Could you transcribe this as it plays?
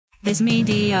This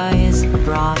media is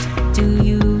brought to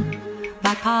you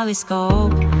by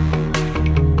Polyscope.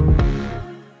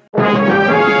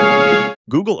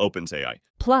 Google opens AI.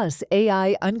 Plus,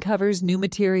 AI uncovers new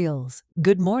materials.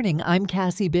 Good morning, I'm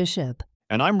Cassie Bishop.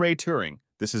 And I'm Ray Turing.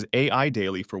 This is AI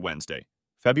Daily for Wednesday,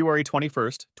 February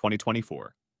 21st,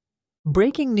 2024.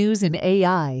 Breaking news in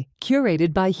AI,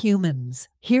 curated by humans.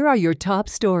 Here are your top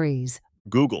stories.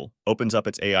 Google opens up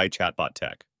its AI chatbot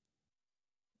tech.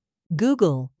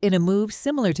 Google, in a move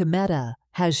similar to Meta,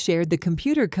 has shared the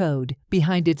computer code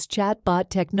behind its chatbot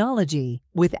technology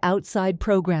with outside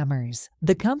programmers.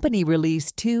 The company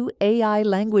released 2 AI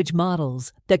language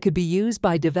models that could be used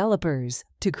by developers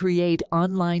to create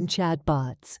online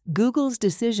chatbots. Google's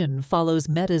decision follows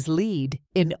Meta's lead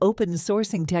in open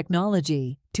sourcing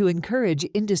technology to encourage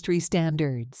industry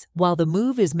standards. While the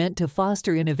move is meant to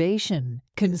foster innovation,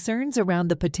 concerns around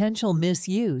the potential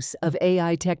misuse of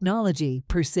AI technology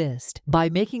persist. By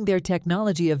making their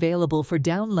technology available for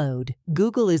download,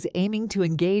 Google is aiming to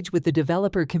engage with the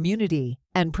developer community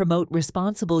and promote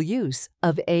responsible use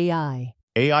of AI.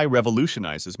 AI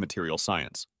revolutionizes material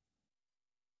science.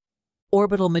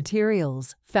 Orbital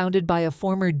Materials, founded by a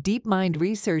former DeepMind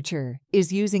researcher,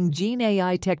 is using Gene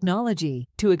AI technology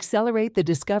to accelerate the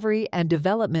discovery and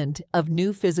development of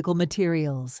new physical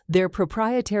materials. Their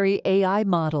proprietary AI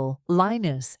model,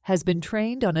 Linus, has been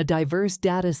trained on a diverse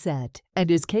data set and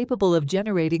is capable of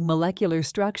generating molecular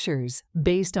structures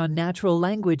based on natural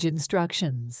language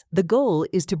instructions. The goal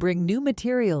is to bring new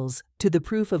materials to the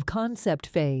proof of concept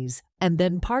phase and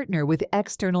then partner with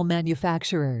external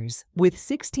manufacturers. With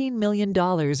 $16 million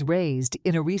raised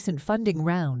in a recent funding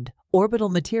round, Orbital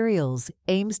Materials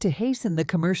aims to hasten the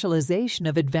commercialization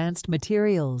of advanced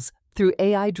materials through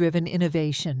AI-driven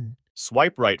innovation.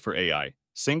 Swipe right for AI.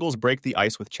 Singles break the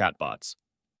ice with chatbots.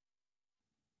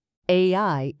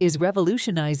 AI is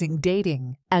revolutionizing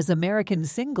dating as American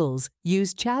singles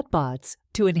use chatbots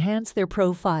to enhance their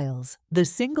profiles. The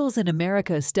Singles in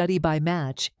America study by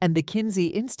Match and the Kinsey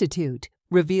Institute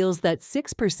reveals that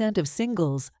 6% of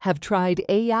singles have tried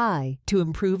AI to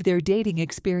improve their dating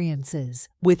experiences.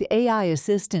 With AI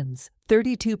assistance,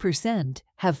 32%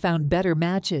 have found better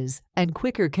matches and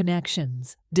quicker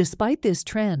connections. Despite this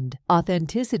trend,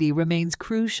 authenticity remains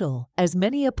crucial, as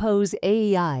many oppose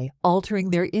AI altering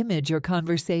their image or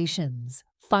conversations.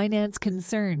 Finance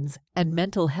concerns and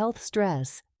mental health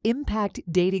stress impact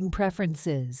dating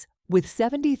preferences, with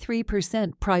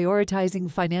 73%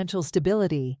 prioritizing financial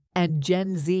stability and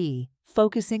Gen Z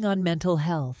focusing on mental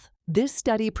health. This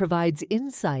study provides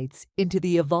insights into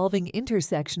the evolving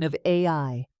intersection of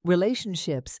AI,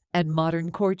 relationships, and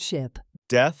modern courtship.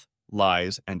 Death,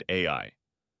 lies, and AI.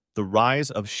 The rise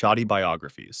of shoddy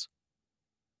biographies.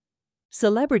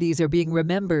 Celebrities are being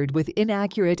remembered with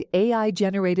inaccurate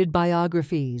AI-generated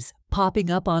biographies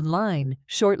popping up online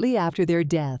shortly after their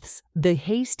deaths. The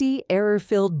hasty,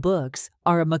 error-filled books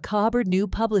are a macabre new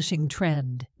publishing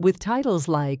trend, with titles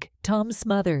like Tom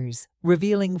Smothers,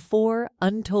 revealing 4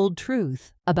 untold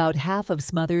truths about half of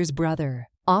Smothers' brother.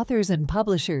 Authors and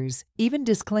publishers even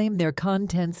disclaim their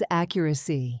content's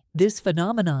accuracy. This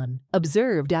phenomenon,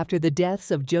 observed after the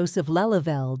deaths of Joseph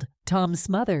Lelyveld, Tom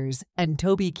Smothers, and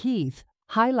Toby Keith,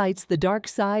 highlights the dark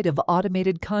side of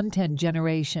automated content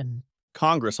generation.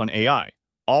 Congress on AI.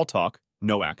 All talk,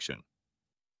 no action.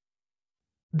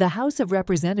 The House of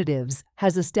Representatives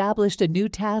has established a new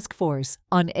task force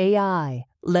on AI,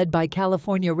 led by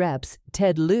California Reps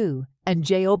Ted Lieu and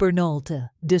Jay Obernolte.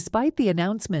 Despite the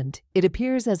announcement, it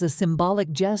appears as a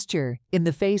symbolic gesture in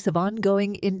the face of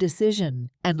ongoing indecision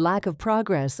and lack of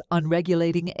progress on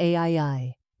regulating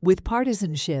AI. With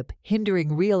partisanship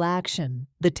hindering real action,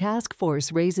 the task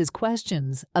force raises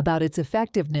questions about its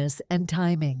effectiveness and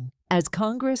timing. As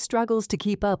Congress struggles to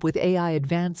keep up with AI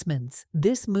advancements,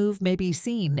 this move may be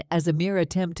seen as a mere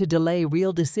attempt to delay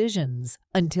real decisions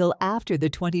until after the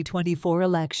 2024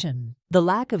 election. The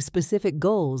lack of specific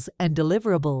goals and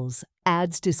deliverables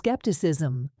adds to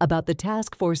skepticism about the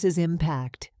task force's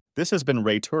impact. This has been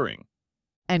Ray Turing.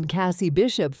 And Cassie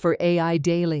Bishop for AI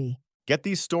Daily. Get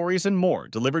these stories and more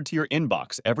delivered to your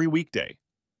inbox every weekday.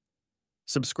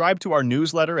 Subscribe to our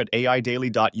newsletter at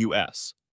aidaily.us.